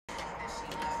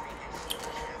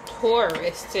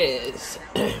Taurus is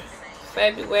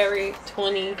February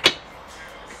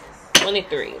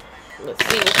 2023. Let's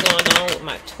see what's going on with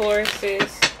my Tauruses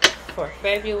for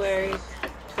February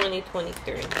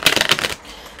 2023.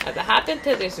 As I hop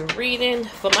into this reading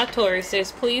for my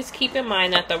Tauruses, please keep in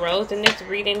mind that the roles in this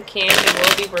reading can and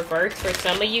will be reversed for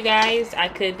some of you guys. I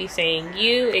could be saying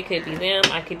you, it could be them,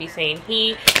 I could be saying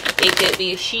he, it could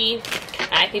be a she,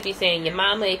 I could be saying your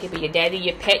mama, it could be your daddy,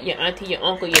 your pet, your auntie, your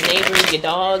uncle, your neighbor, your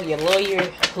dog, your lawyer,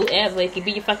 whoever. It could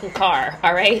be your fucking car,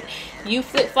 alright? You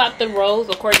flip-flop the roles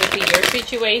according to your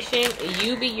situation.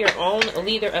 You be your own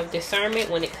leader of discernment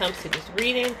when it comes to this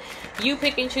reading. You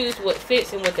pick and choose what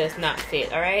fits and what does not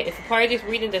fit, alright? If a part of this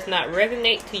reading does not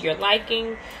resonate to your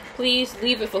liking, please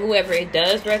leave it for whoever it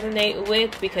does resonate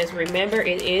with, because remember,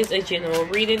 it is a general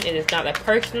reading. It is not a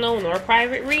personal nor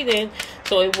private reading,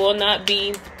 so it will not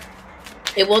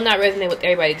resonate with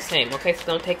everybody the same, okay? So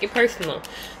don't take it personal.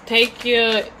 Check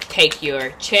your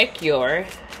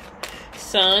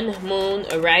sun, moon,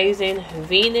 rising,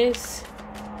 Venus,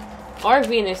 or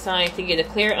Venus sign to get a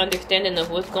clear understanding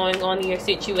of what's going on in your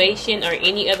situation, or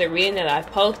any other reading that I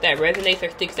post that resonates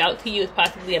or sticks out to you is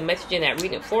possibly a message in that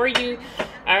reading for you.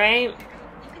 Alright?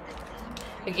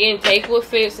 Again, take what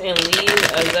fits and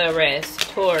leave the rest.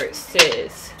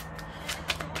 Tauruses.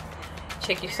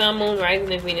 Check your sun, moon,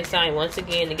 rising, and Venus sign once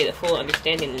again to get a full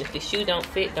understanding. And if the shoe don't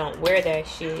fit, don't wear that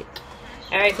shit.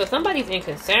 Alright, so somebody's in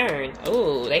concern.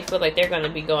 Ooh, they feel like they're going to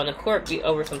be going to court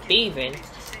over some thieving.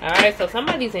 Alright, so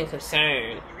somebody's in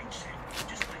concern.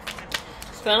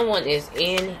 Someone is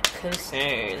in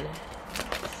concern.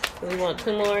 We want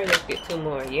two more? Let's get two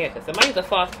more. Yeah, because somebody's a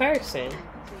false person.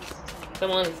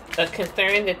 Someone's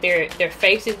concerned that their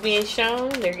face is being shown.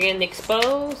 They're getting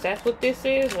exposed. That's what this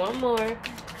is. One more.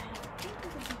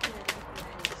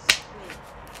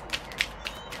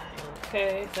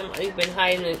 Okay, somebody's been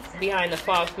hiding behind a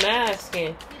false mask,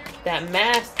 and that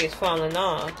mask is falling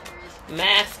off.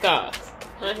 Mask off.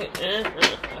 Okay.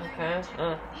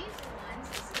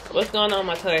 What's going on,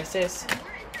 my Tauruses?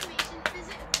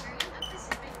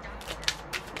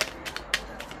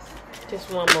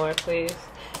 Just one more, please.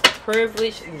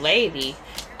 Privileged lady.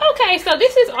 Okay, so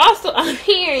this is also, I'm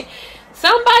hearing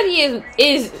somebody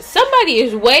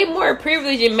is way more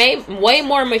privileged and way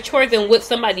more mature than what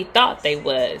somebody thought they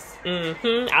was.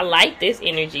 I like this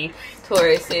energy,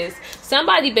 Tauruses.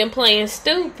 Somebody been playing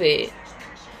stupid.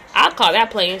 I call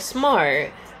that playing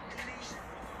smart.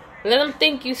 Let them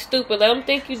think you stupid. Let them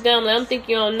think you dumb. Let them think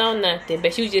you don't know nothing.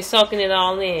 But you just soaking it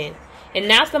all in. And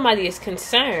now somebody is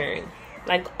concerned.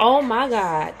 Like, oh my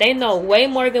God. They know way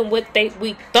more than what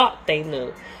we thought they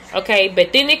knew. Okay,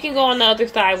 but then it can go on the other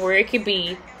side where it could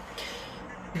be,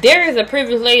 there is a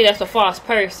privileged lady that's a false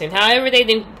person. However they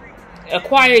didn't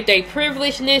acquire their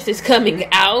privilegedness is coming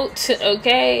out,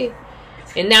 okay?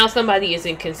 And now somebody is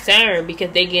in concern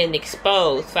because they're getting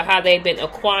exposed for how they've been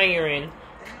acquiring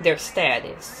their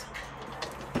status.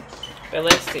 But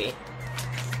let's see.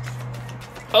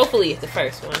 Hopefully it's the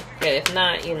first one. But if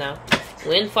not, you know,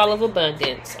 windfall of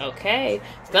abundance, okay?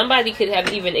 Somebody could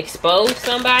have even exposed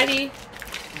somebody,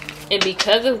 and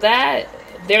because of that,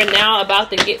 they're now about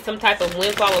to get some type of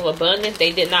windfall of abundance.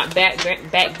 They did not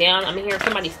back down. I'm hearing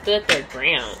somebody stood their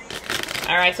ground.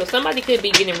 Alright, so somebody could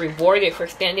be getting rewarded for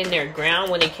standing their ground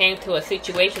when it came to a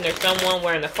situation or someone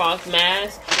wearing a false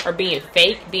mask or being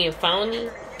fake, being phony.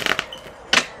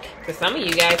 For some of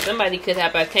you guys, somebody could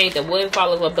have obtained the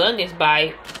windfall of abundance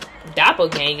by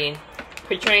doppelganging,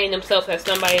 portraying themselves as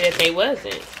somebody that they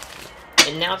wasn't.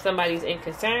 And now somebody's in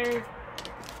concern.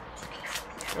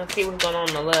 Let's see what's going on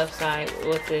the left side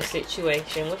with this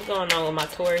situation. What's going on with my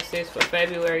Tauruses for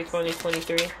February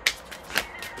 2023?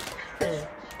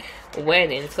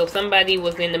 Wedding. So somebody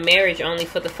was in the marriage only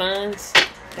for the funds.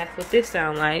 That's what this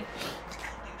sounds like.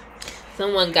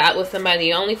 Someone got with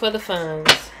somebody only for the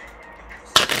funds.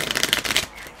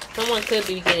 Someone could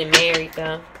be getting married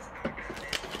though.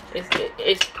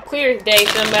 It's clear as day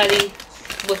somebody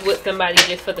was with somebody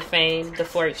just for the fame, the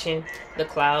fortune, the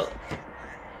clout.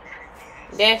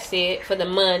 That's it, for the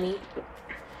money.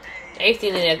 They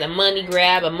seen it as a money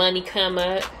grab, a money come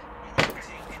up.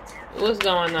 What's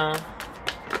going on?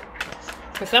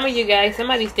 For some of you guys,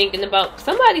 somebody's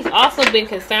also been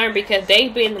concerned because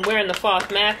they've been wearing the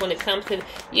false mask when it comes to,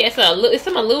 yeah, it's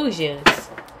some illusions.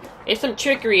 It's some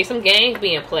trickery, some games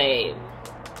being played.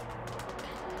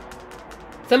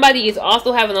 Somebody is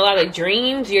also having a lot of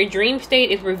dreams. Your dream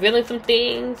state is revealing some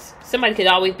things. Somebody could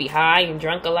always be high and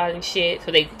drunk a lot and shit.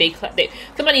 So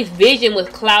somebody's vision was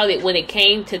clouded when it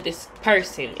came to this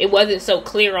person. It wasn't so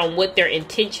clear on what their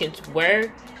intentions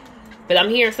were. But I'm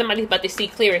hearing somebody's about to see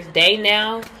clear as day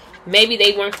now. maybe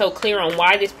they weren't so clear on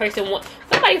why this person want.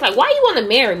 Somebody's like, why you want to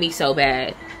marry me so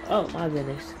bad? Oh my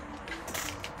goodness.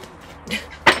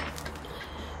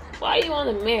 Why you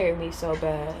want to marry me so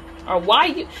bad? Or why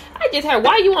you, I just heard,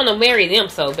 why you want to marry them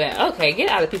so bad? Okay, get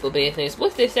out of people's business.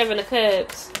 What's this 7 of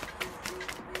Cups?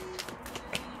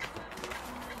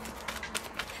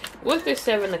 What's this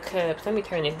 7 of Cups? Let me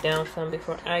turn this down some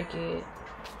before I get...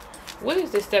 What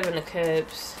is this 7 of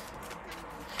Cups?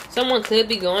 Someone could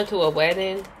be going to a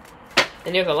wedding.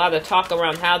 And there's a lot of talk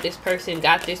around how this person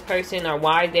got this person. Or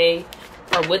why they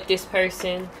are with this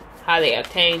person. How they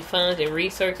obtained funds and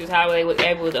resources. How they were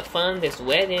able to fund this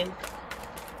wedding.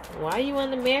 Why you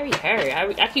want to marry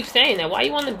her? I keep saying that. Why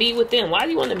you want to be with them? Why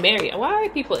do you want to marry? Why are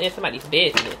people in somebody's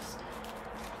business?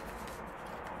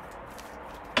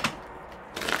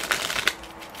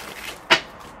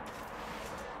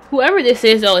 Whoever this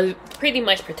is, though, is pretty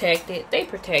much protected. They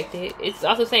protected. It's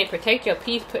also saying protect your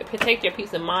peace, protect your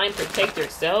peace of mind, protect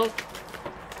yourself.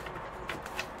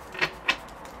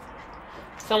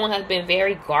 Someone has been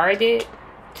very guarded,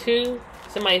 too.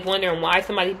 Somebody's wondering why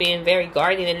somebody's being very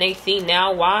guarded, and they see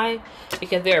now why.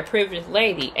 Because they're a privileged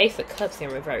lady. Ace of Cups in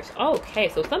reverse. Okay,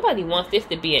 so somebody wants this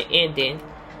to be an ending.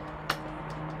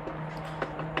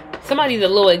 Somebody's a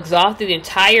little exhausted and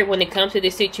tired when it comes to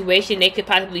this situation. They could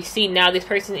possibly see now this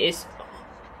person is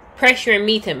pressuring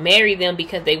me to marry them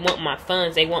because they want my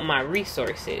funds. They want my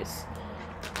resources.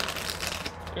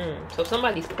 So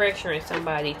somebody's pressuring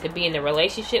somebody to be in a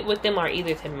relationship with them or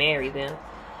either to marry them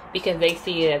because they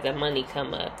see it as a money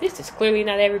come up. This is clearly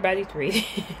not everybody's reading.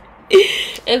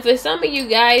 And for some of you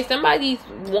guys, somebody's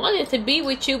wanting to be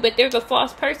with you, but there's a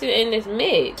false person in this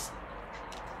mix.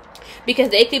 Because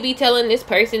they could be telling this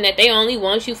person that they only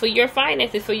want you for your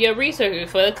finances, for your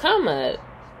resources, for the come up.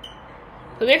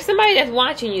 So there's somebody that's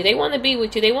watching you. They want to be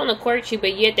with you. They want to court you,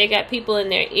 but yet they got people in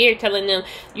their ear telling them,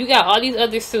 you got all these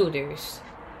other suitors.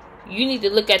 You need to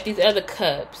look at these other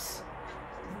cups.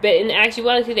 But in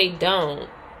actuality, they don't.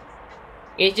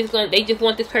 It's just they just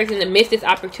want this person to miss this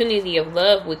opportunity of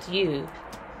love with you.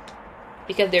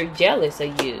 Because they're jealous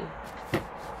of you.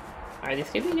 Alright, this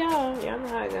could be y'all. Y'all know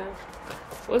how it goes.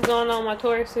 What's going on, my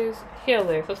Tauruses?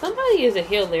 Healer. So somebody is a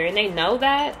healer and they know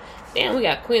that. Damn, we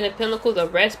got Queen of Pentacles,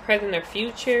 arrest, present, or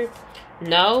future.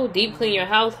 No. Deep clean your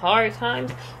house, hard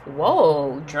times.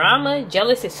 Whoa. Drama,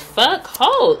 jealous as fuck.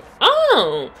 Hold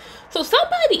on. So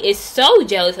somebody is so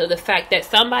jealous of the fact that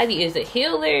somebody is a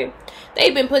healer.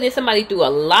 They've been putting somebody through a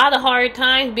lot of hard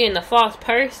times, being a false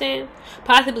person.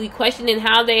 Possibly questioning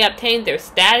how they obtained their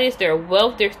status, their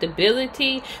wealth, their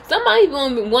stability. Somebody's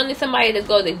wanting somebody to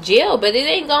go to jail, but it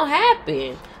ain't gonna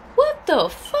happen. What the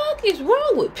fuck is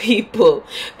wrong with people?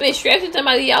 Been stressing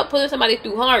somebody out, putting somebody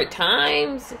through hard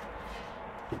times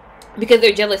because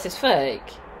they're jealous as fuck.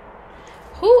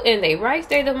 Who in their right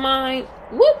state of mind?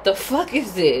 What the fuck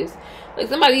is this? Like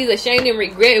somebody's ashamed and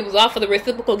regret. It was all for the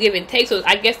reciprocal give and take. So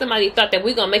I guess somebody thought that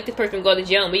we're gonna make this person go to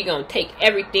jail and we're gonna take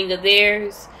everything of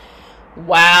theirs.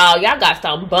 Wow, y'all got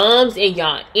some bums in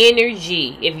y'all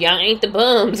energy. If y'all ain't the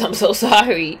bums, I'm so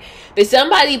sorry. But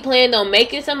somebody planned on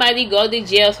making somebody go to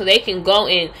jail so they can go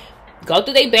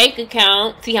through their bank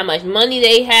account, see how much money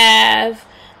they have,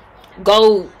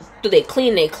 they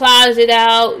clean their closet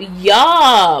out.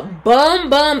 Y'all,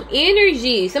 bum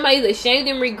energy. Somebody's ashamed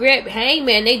and regret. Hey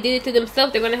man, they did it to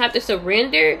themselves. They're gonna have to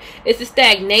surrender. It's a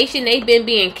stagnation. They've been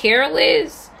being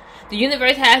careless. The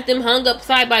universe has them hung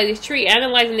upside by this tree,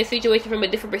 analyzing the situation from a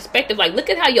different perspective. Like, look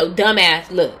at how your dumb ass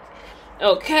look.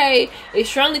 Okay, it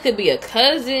strongly could be a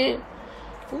cousin.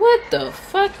 What the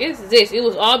fuck is this? It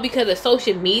was all because of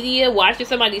social media. Watching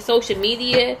somebody's social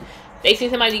media, they seen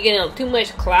somebody getting too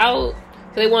much clout.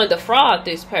 So they wanted to fraud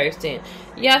this person.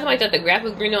 Yeah, somebody thought the grass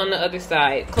was greener on the other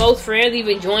side. Close friends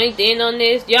even joined in on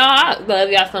this. Y'all, I love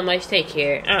y'all so much. Take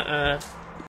care.